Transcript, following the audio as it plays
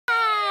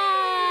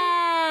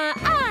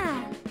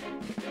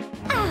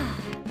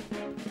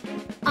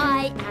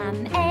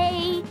am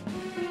A.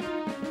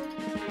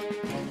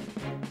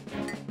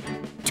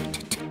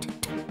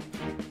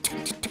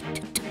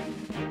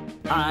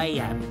 I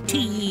am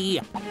T.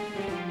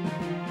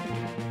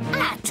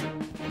 At.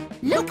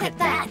 Look at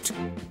that.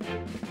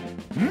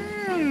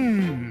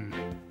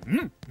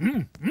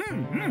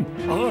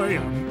 I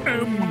am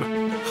M.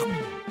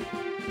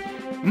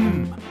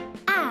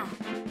 A.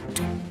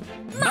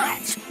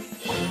 Mat.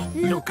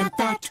 Look at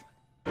that.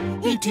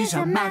 It is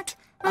a mat,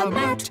 a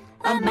mat,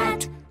 a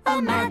mat,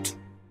 a mat.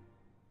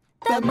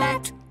 The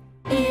mat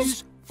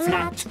is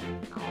flat.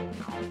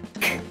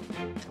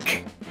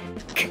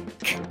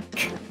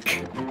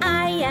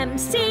 I am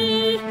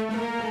C.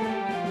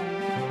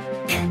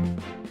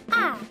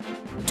 A.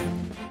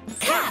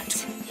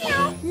 Cat.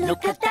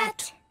 Look at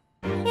that.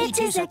 It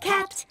is a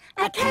cat,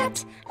 a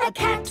cat, a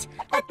cat,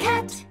 a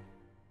cat.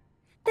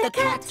 The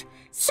cat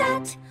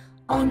sat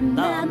on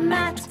the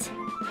mat.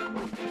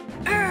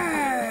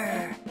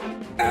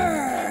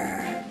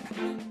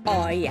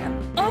 I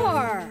am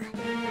R.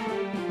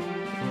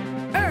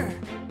 A.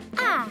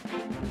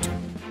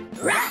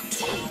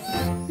 Rat.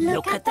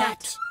 Look at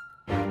that.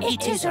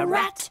 It is a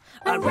rat,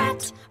 a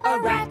rat, a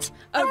rat,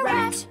 a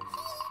rat.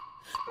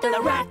 The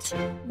rat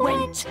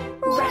went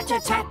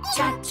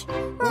rat-a-tat-tat,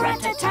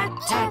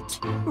 rat-a-tat-tat,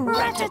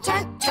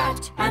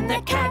 rat-a-tat-tat, and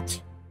the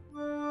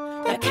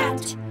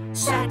cat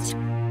sat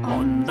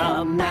on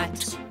the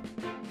mat.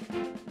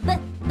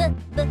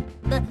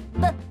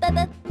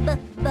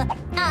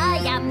 I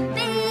am B.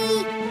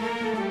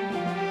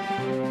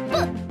 A.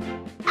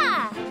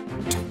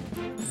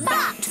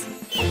 Bat.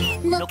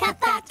 Look at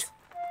that.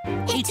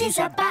 It is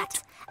a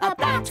bat, a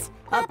bat,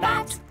 a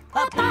bat,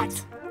 a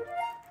bat.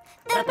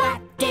 The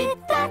bat did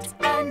that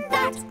and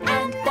that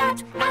and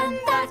that and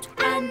that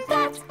and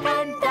that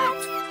and that.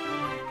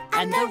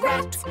 And the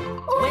rat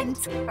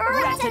went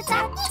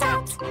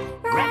rat-a-tat-tat,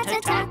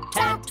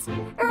 rat-a-tat-tat,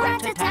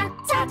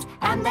 rat-a-tat-tat,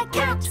 and the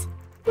cat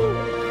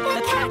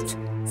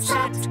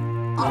sat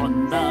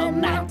on the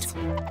mat.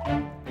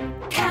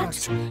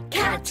 Cat,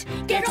 cat,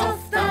 get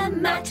off the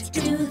mat,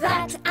 do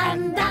that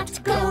and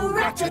that, go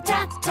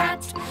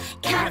rat-a-tat-tat.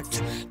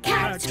 Cat,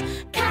 cat,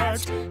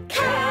 cat,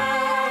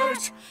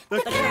 cat.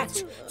 The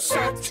cat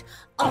sat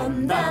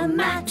on the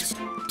mat.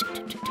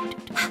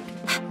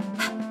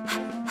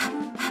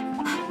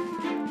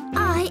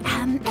 I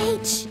am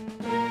H.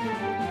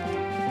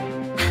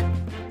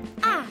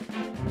 A.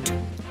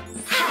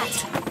 Hat.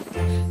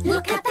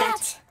 Look at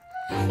that.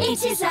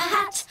 It is a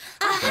hat,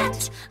 a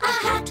hat, a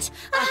hat,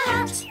 a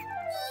hat.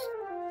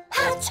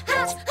 Hat,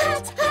 hat,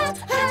 hat, hat,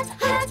 hat,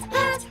 hat,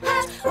 hat,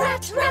 hat.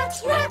 Rat,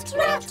 rat, rat,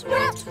 rat,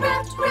 rat,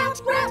 rat,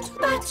 rat, rat.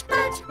 Bat,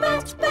 bat,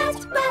 bat, bat,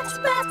 bat,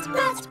 bat,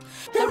 bat.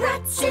 The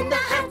rats in the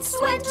hats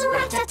went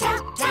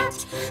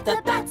rat-a-tat-tat. The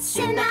bats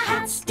in the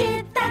hats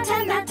did that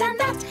and that and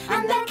that.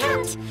 And the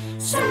cat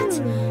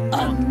sat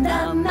on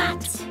the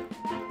mat.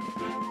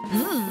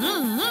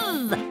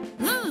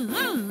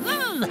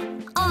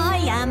 I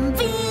am V.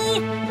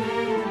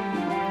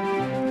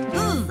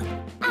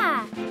 A.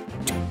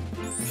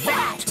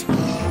 Vat.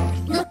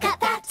 Look at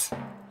that.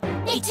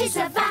 It is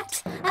a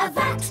vat, a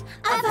vat,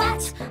 a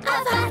vat,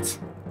 a vat.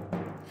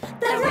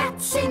 The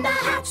rats in the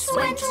hats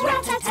went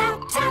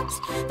rat-a-tat-tat.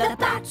 The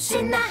bats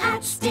in the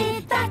hats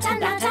did that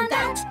and that and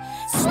that.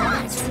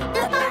 Splat!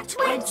 The bat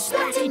went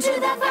splat into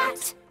the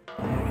vat.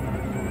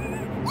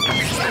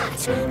 Splat!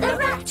 The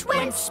rat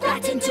went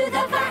splat into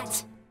the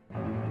vat.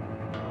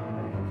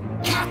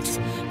 Cat,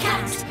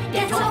 cat,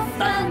 get off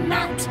the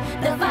mat.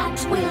 The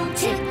vat will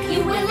tip,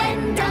 you will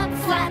end up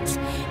flat.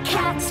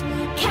 Cat,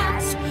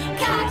 cat,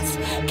 cat,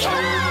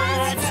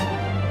 cat.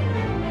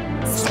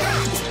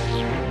 Splat!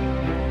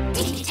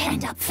 Did it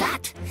end up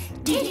flat?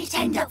 Did it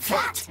end up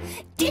flat?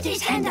 Did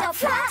it end up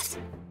flat?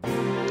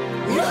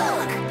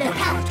 Look! The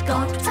cat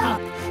got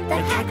up.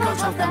 The cat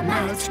got off the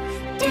mat.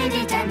 Did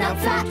it end up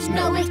flat?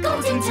 No, it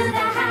got into the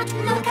hat.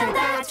 Look at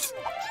that!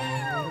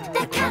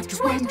 The cat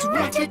went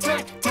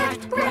rat-a-tat-tat,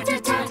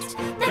 rat-a-tat.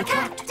 The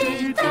cat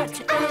did that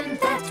and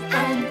that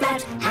and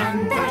that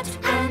and that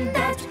and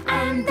that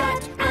and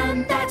that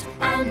and that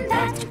and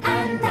that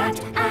and that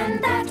and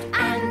that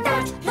and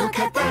that. Look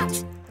at that!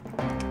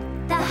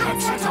 The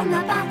hat sat on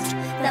the bat,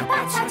 the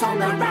bat sat on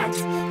the rat,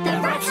 the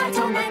rat sat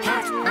on the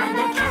cat, and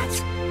the cat,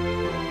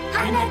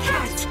 and the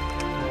cat,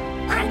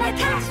 and the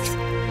cat,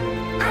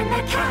 and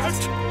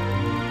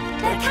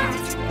the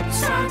cat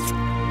sat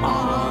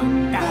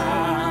on the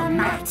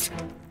mat.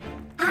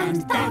 And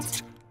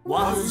that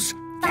was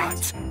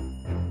that.